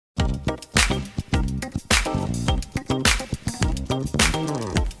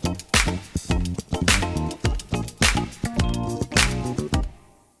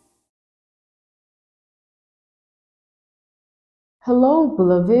Hello,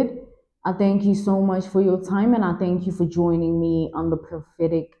 beloved. I thank you so much for your time and I thank you for joining me on the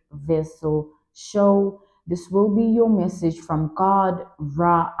Prophetic Vessel Show. This will be your message from God,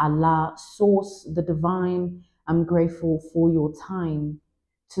 Ra, Allah, Source, the Divine. I'm grateful for your time.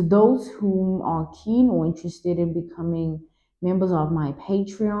 To those whom are keen or interested in becoming members of my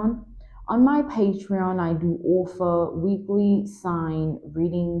Patreon, on my Patreon, I do offer weekly sign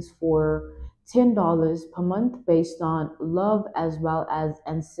readings for $10 per month based on love as well as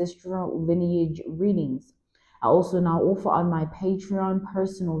ancestral lineage readings. I also now offer on my Patreon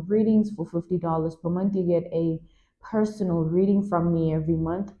personal readings for $50 per month. You get a personal reading from me every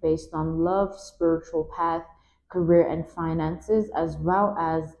month based on love, spiritual path, career, and finances, as well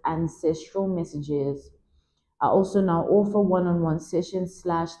as ancestral messages. I also now offer one-on-one sessions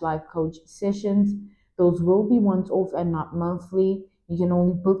slash life coach sessions. Those will be once off and not monthly. You can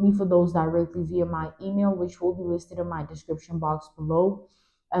only book me for those directly via my email, which will be listed in my description box below,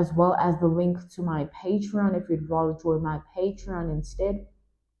 as well as the link to my Patreon if you'd rather join my Patreon instead.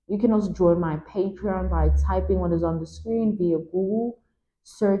 You can also join my Patreon by typing what is on the screen via Google,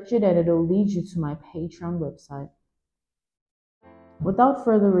 search it, and it'll lead you to my Patreon website. Without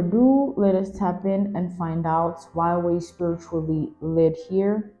further ado, let us tap in and find out why we're spiritually led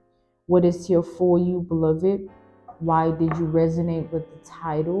here. What is here for you, beloved? Why did you resonate with the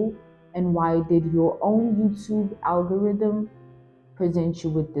title? And why did your own YouTube algorithm present you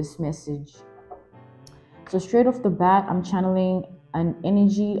with this message? So straight off the bat, I'm channeling an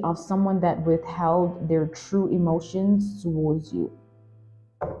energy of someone that withheld their true emotions towards you.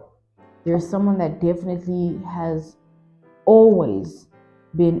 There's someone that definitely has always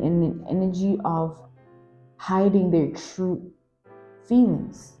been in an energy of hiding their true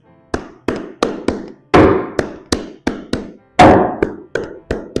feelings.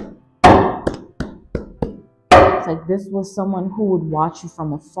 It's like this was someone who would watch you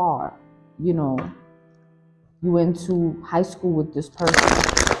from afar. You know, you went to high school with this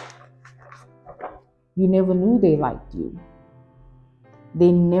person. You never knew they liked you.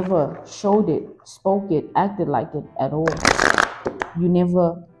 They never showed it, spoke it, acted like it at all. You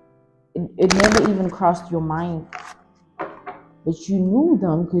never, it never even crossed your mind. But you knew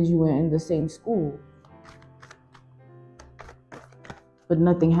them because you were in the same school. But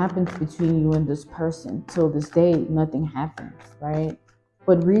nothing happens between you and this person. Till this day, nothing happens, right?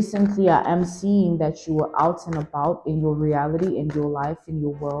 But recently, I am seeing that you were out and about in your reality, in your life, in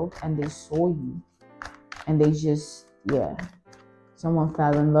your world, and they saw you. And they just, yeah. Someone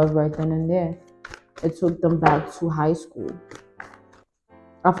fell in love right then and there. It took them back to high school.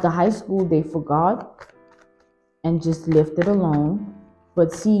 After high school, they forgot and just left it alone.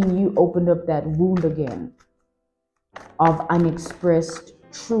 But seeing you opened up that wound again of unexpressed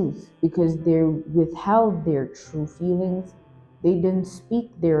truth because they withheld their true feelings. They didn't speak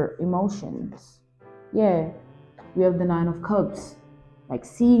their emotions. Yeah, we have the Nine of Cups. Like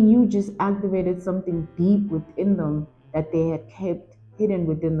seeing you just activated something deep within them that they had kept hidden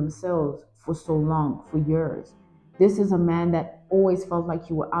within themselves for so long, for years. This is a man that always felt like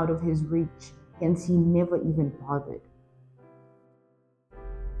you were out of his reach, hence he never even bothered.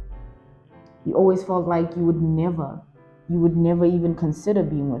 He always felt like you would never even consider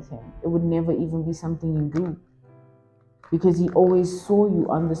being with him. It would never even be something you do. Because he always saw you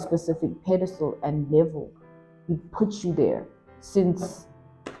on the specific pedestal and level. He put you there since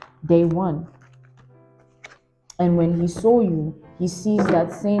day one. And when he saw you, he sees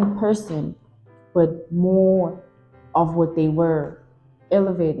that same person, but more of what they were,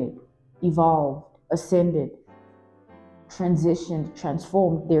 elevated, evolved, ascended, transitioned,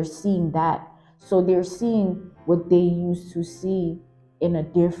 transformed. They're seeing that. So they're seeing what they used to see in a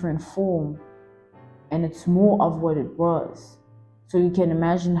different form. And it's more of what it was. So you can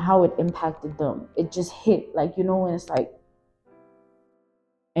imagine how it impacted them. It just hit, like, you know, when it's like,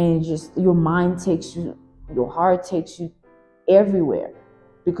 and just your mind takes you, your heart takes you everywhere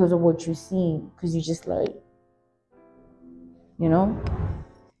because of what you're seeing. Because you just like, you know,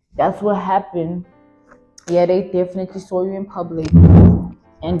 that's what happened. Yeah, they definitely saw you in public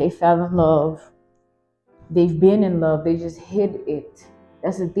and they fell in love. They've been in love, they just hid it.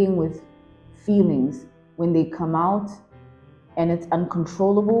 That's the thing with feelings. When they come out and it's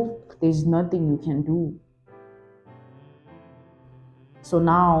uncontrollable, there's nothing you can do. So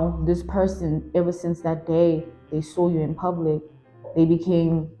now this person, ever since that day they saw you in public, they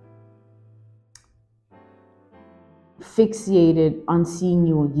became fixated on seeing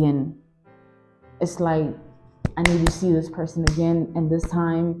you again. It's like, I need to see this person again, and this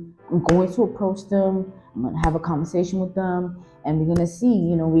time I'm going to approach them, I'm going to have a conversation with them, and we're going to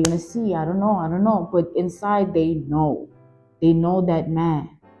see, I don't know. But inside they know. they know that,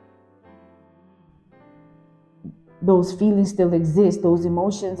 man, those feelings still exist. Those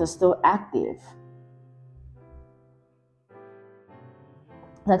emotions are still active.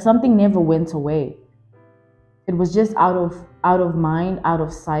 Like something never went away. It was just out of mind, out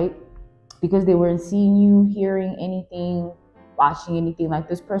of sight, because they weren't seeing you, hearing anything, watching anything. Like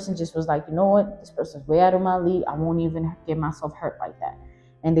this person just was like, you know what? This person's way out of my league. I won't even get myself hurt like that.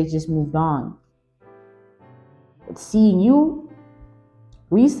 And they just moved on. But seeing you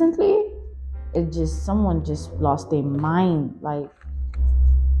recently, someone just lost their mind. Like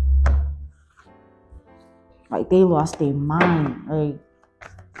they lost their mind. Like,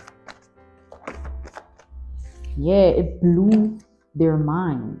 yeah, it blew their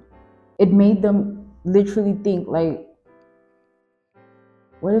mind. It made them literally think like,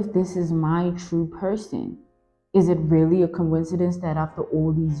 what if this is my true person? Is it really a coincidence that after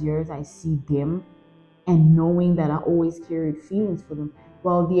all these years I see them, and knowing that I always carried feelings for them?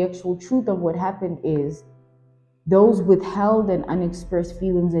 Well, the actual truth of what happened is those withheld and unexpressed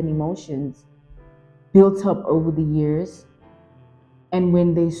feelings and emotions built up over the years. And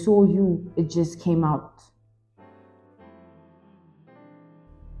when they saw you, it just came out.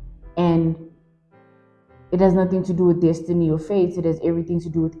 And it has nothing to do with destiny or fate. It has everything to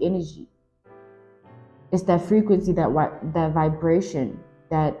do with energy. It's that frequency, that vibration,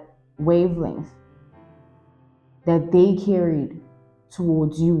 that wavelength that they carried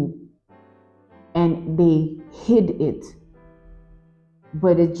towards you, and they hid it.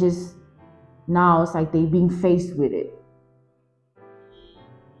 But it just, now it's like they being faced with it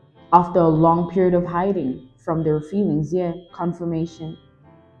after a long period of hiding from their feelings. Yeah, confirmation.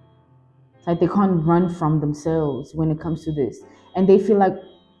 It's like they can't run from themselves when it comes to this. And they feel like,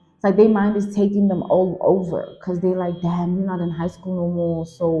 it's like their mind is taking them all over, because they're like, damn, you're not in high school no more,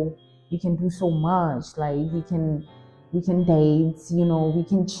 so you can do so much. Like we can date, we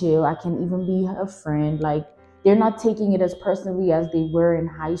can chill. I can even be a friend. Like they're not taking it as personally as they were in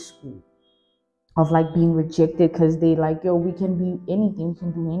high school, of like being rejected, because they like, yo, we can be anything, we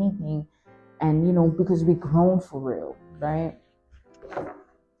can do anything. And because we grown for real, right?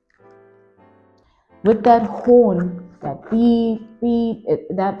 With that horn, that beep, beep,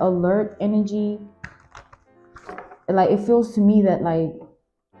 that alert energy, like it feels to me that like,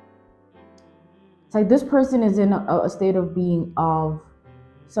 it's like this person is in a state of being of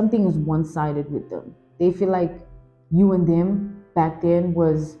something is one-sided with them. They feel like you and them back then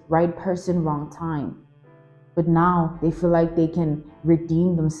was right person, wrong time. But now they feel like they can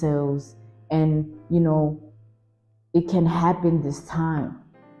redeem themselves, and it can happen this time.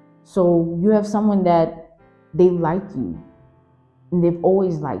 So you have someone that they like you, and they've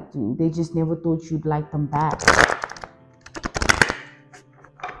always liked you. They just never thought you'd like them back.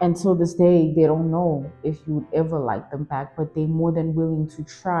 And till this day, they don't know if you would ever like them back, but they're more than willing to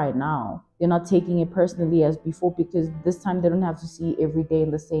try now. They're not taking it personally as before, because this time they don't have to see every day in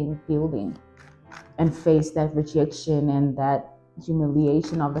the same building and face that rejection and that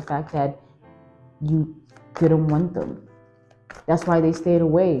humiliation of the fact that you didn't want them. That's why they stayed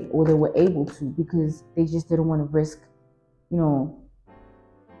away, or they were able to, because they just didn't want to risk,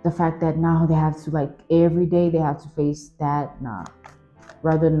 the fact that now they have to, like, every day they have to face that. Nah,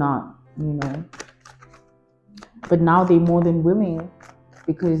 rather not, But now they're more than willing,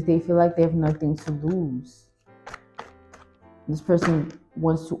 because they feel like they have nothing to lose. This person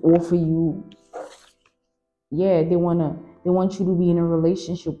wants to offer you, yeah, they want you to be in a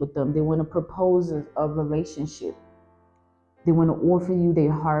relationship with them. They want to propose a relationship. They want to offer you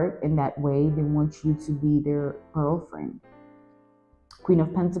their heart in that way. They want you to be their girlfriend. Queen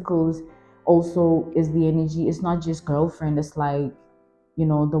of Pentacles also is the energy. It's not just girlfriend. It's like, the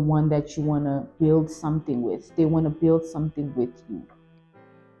one that you want to build something with. They want to build something with you.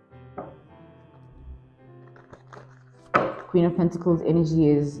 Queen of Pentacles energy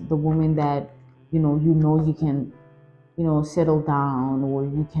is the woman that, you can, settle down, or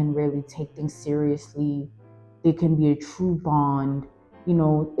you can really take things seriously. There can be a true bond.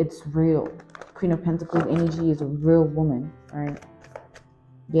 It's real. Queen of Pentacles energy is a real woman, right?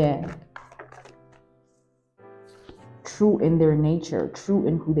 Yeah. True in their nature, true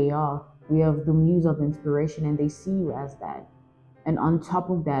in who they are. We have the muse of inspiration, and they see you as that. And on top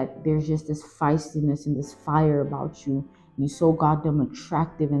of that, there's just this feistiness and this fire about you. You're so goddamn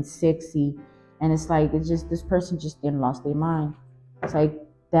attractive and sexy. And it's like, this person just didn't lost their mind. It's like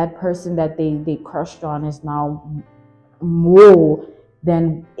that person that they crushed on is now more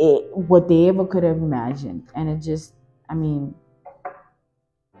than what they ever could have imagined. And it just,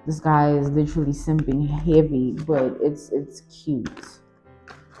 this guy is literally simping heavy, but it's cute.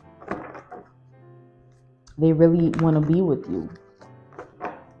 They really want to be with you.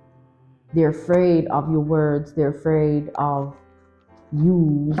 They're afraid of your words. They're afraid of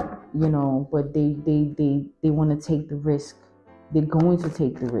you, you know, but they want to take the risk. They're going to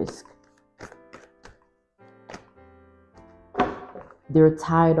take the risk. They're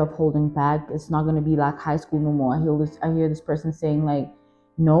tired of holding back. It's not going to be like high school no more. I hear this person saying like,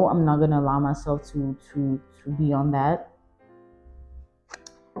 no, I'm not going to allow myself to be on that.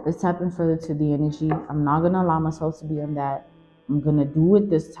 Let's tap in further to the energy. I'm not going to allow myself to be on that. I'm going to do it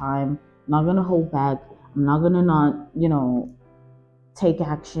this time. I'm not going to hold back. I'm not going to not, you know, take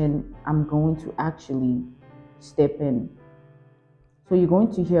action. I'm going to actually step in. So you're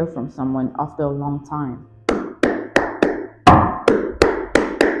going to hear from someone after a long time.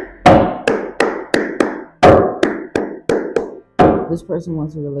 This person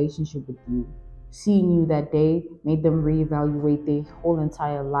wants a relationship with you. Seeing you that day made them reevaluate their whole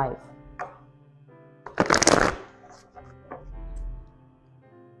entire life.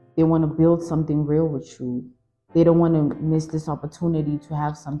 They want to build something real with you. They don't want to miss this opportunity to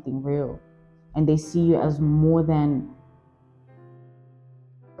have something real. And they see you as more than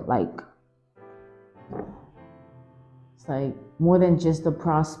it's like more than just a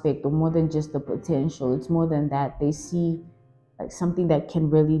prospect or more than just the potential. It's more than that. They see like something that can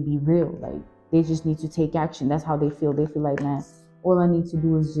really be real. Like they just need to take action. That's how they feel. They feel like, man, all I need to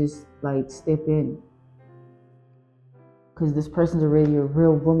do is just like step in. Because this person's already a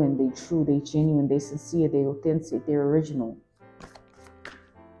real woman. They true, they genuine, they sincere, they authentic, they're original.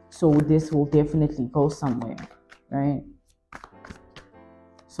 So this will definitely go somewhere, right?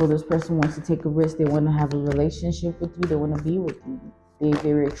 So this person wants to take a risk. They want to have a relationship with you. They want to be with you. They're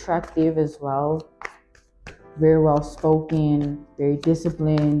very attractive as well. Very well spoken, very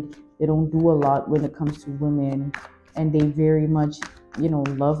disciplined. They don't do a lot when it comes to women. And they very much, you know,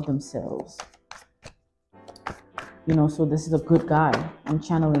 love themselves. You know, so this is a good guy. I'm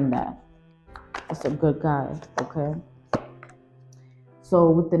channeling that. It's a good guy, okay? So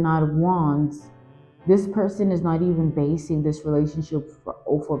with the Knight of Wands, this person is not even basing this relationship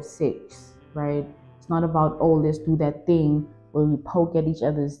off of sex, right? It's not about, oh, let's do that thing where we poke at each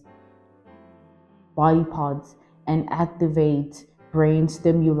other's body parts and activate brain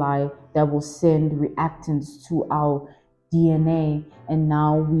stimuli that will send reactants to our DNA, and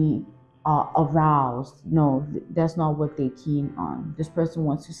now we are aroused. No, that's not what they're keen on. This person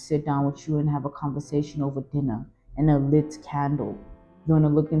wants to sit down with you and have a conversation over dinner and a lit candle. They want to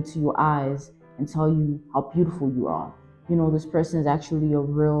look into your eyes and tell you how beautiful you are. You know, this person is actually a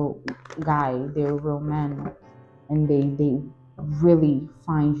real guy. They're a real man, and they really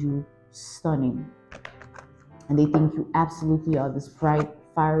find you stunning. And they think you absolutely are this bright,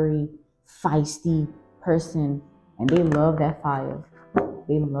 fiery, feisty person. And they love that fire.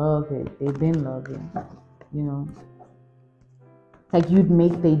 They love it. They've been loving, you know. Like you'd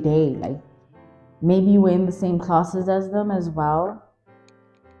make their day. Like maybe you were in the same classes as them as well.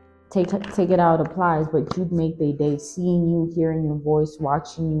 Take it out applies, but you'd make their day. Seeing you, hearing your voice,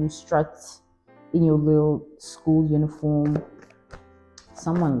 watching you strut in your little school uniform.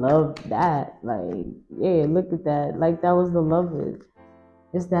 Someone loved that. Like, yeah, look at that. Like that was the love of it.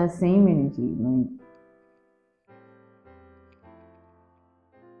 It's that same energy. Like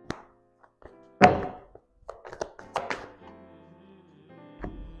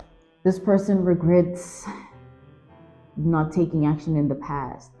this person regrets not taking action in the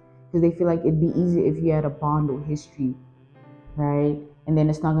past because they feel like it'd be easy if you had a bond or history, right? And then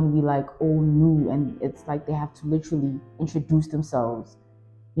it's not going to be like all new, and it's like they have to literally introduce themselves.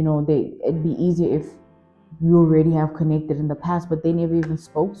 You know, it'd be easier if you already have connected in the past, but they never even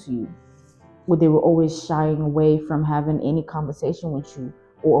spoke to you. Or they were always shying away from having any conversation with you,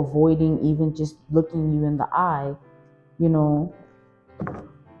 or avoiding even just looking you in the eye, you know.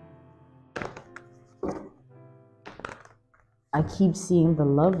 I keep seeing the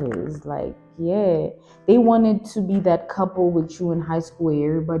lovers, like, yeah, they wanted to be that couple with you in high school.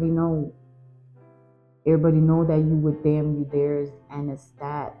 Everybody know that you with them, you theirs, and it's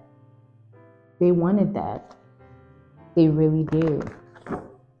that. They wanted that. They really did.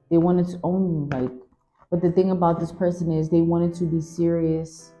 They wanted to own you, like, but the thing about this person is they wanted to be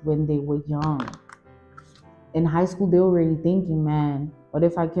serious when they were young. In high school, they were already thinking, man, what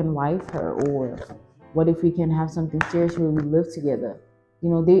if I can wife her? Or what if we can have something serious where we live together? You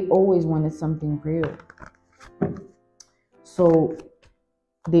know, they always wanted something real. So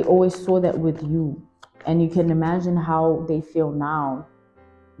they always saw that with you. And you can imagine how they feel now.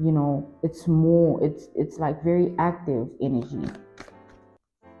 You know, it's more, it's like very active energy.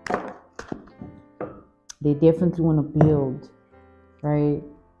 They definitely want to build, right?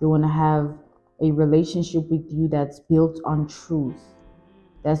 They want to have a relationship with you that's built on truth,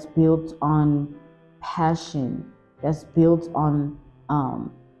 that's built on passion, that's built on,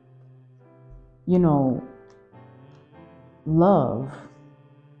 you know, love.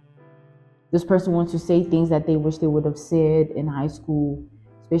 This person wants to say things that they wish they would have said in high school,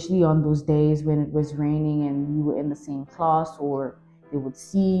 especially on those days when it was raining and you were in the same class, or they would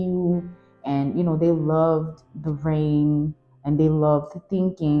see you and, they loved the rain and they loved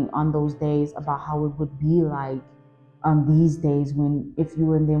thinking on those days about how it would be like on these days when if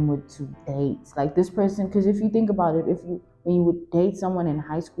you and them were to date. Like this person, because if you think about it, when you would date someone in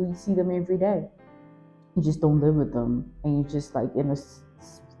high school, you see them every day. You just don't live with them, and you're just like in a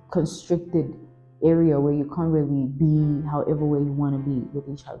constricted area where you can't really be however way you want to be with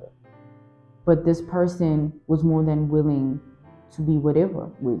each other. But this person was more than willing to be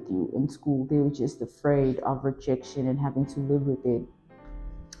whatever with you in school. They were just afraid of rejection and having to live with it.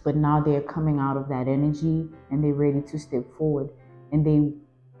 But now they're coming out of that energy and they're ready to step forward, and they,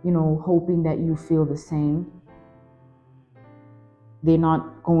 hoping that you feel the same. They're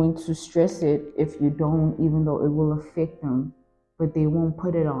not going to stress it if you don't, even though it will affect them, but they won't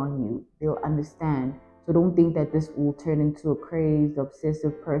put it on you. They'll understand. So don't think that this will turn into a crazed,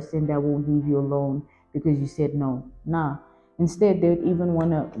 obsessive person that won't leave you alone because you said no. Nah. Instead, they'd even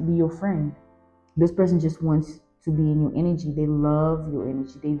want to be your friend. This person just wants to be in your energy. They love your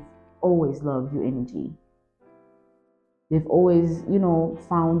energy. They've always loved your energy. They've always,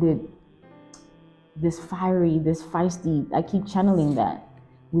 found it this fiery, this feisty. I keep channeling that.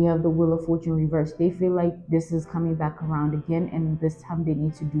 We have the Wheel of Fortune reversed. They feel like this is coming back around again, and this time they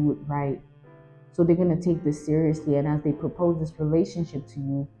need to do it right. So they're going to take this seriously. And as they propose this relationship to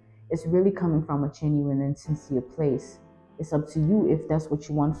you, it's really coming from a genuine and sincere place. It's up to you if that's what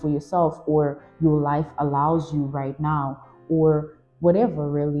you want for yourself, or your life allows you right now, or whatever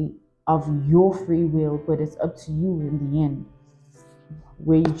really of your free will. But it's up to you in the end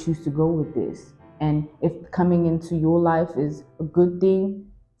where you choose to go with this. And if coming into your life is a good thing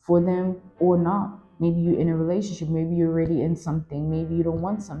for them or not. Maybe you're in a relationship, maybe you're already in something, maybe you don't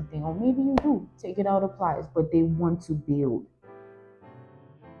want something, or maybe you do. Take it out applies, but they want to build.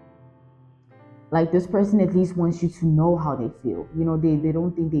 Like this person at least wants you to know how they feel. They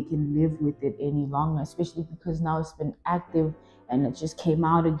don't think they can live with it any longer, especially because now it's been active and it just came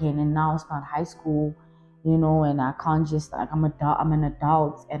out again, and now it's not high school, and I can't just like I'm an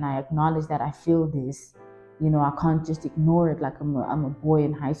adult and I acknowledge that I feel this. I can't just ignore it like I'm a boy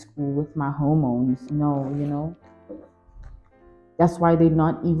in high school with my hormones. No. That's why they're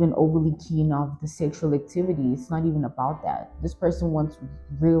not even overly keen of the sexual activity. It's not even about that. This person wants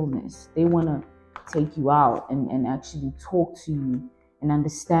realness. They want to take you out and actually talk to you and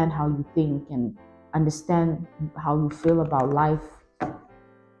understand how you think and understand how you feel about life.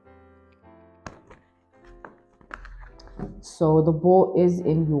 So the ball is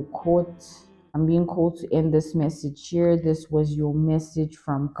in your court. I'm being called to end this message here. This was your message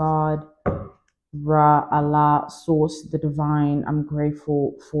from God, Ra, Allah, Source, the Divine. I'm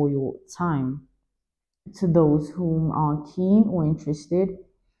grateful for your time. To those whom are keen or interested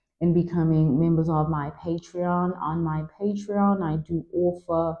in becoming members of my Patreon, on my Patreon, I do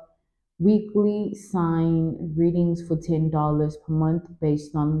offer weekly sign readings for $10 per month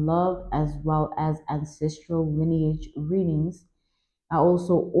based on love, as well as ancestral lineage readings. I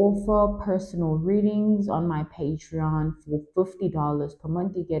also offer personal readings on my Patreon for $50 per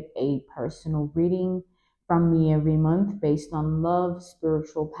month. You get a personal reading from me every month based on love,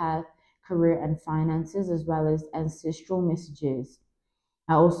 spiritual path, career, and finances, as well as ancestral messages.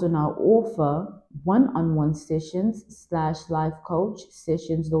 I also now offer one-on-one sessions / life coach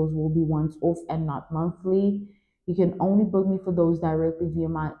sessions. Those will be once off and not monthly. You can only book me for those directly via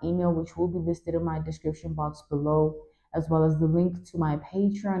my email, which will be listed in my description box below, as well as the link to my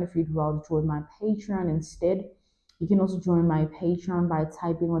Patreon. If you'd rather join my Patreon instead, you can also join my Patreon by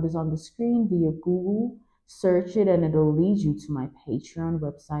typing what is on the screen via Google, search it, and it'll lead you to my Patreon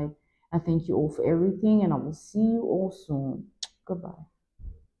website. I thank you all for everything, and I will see you all soon. Goodbye.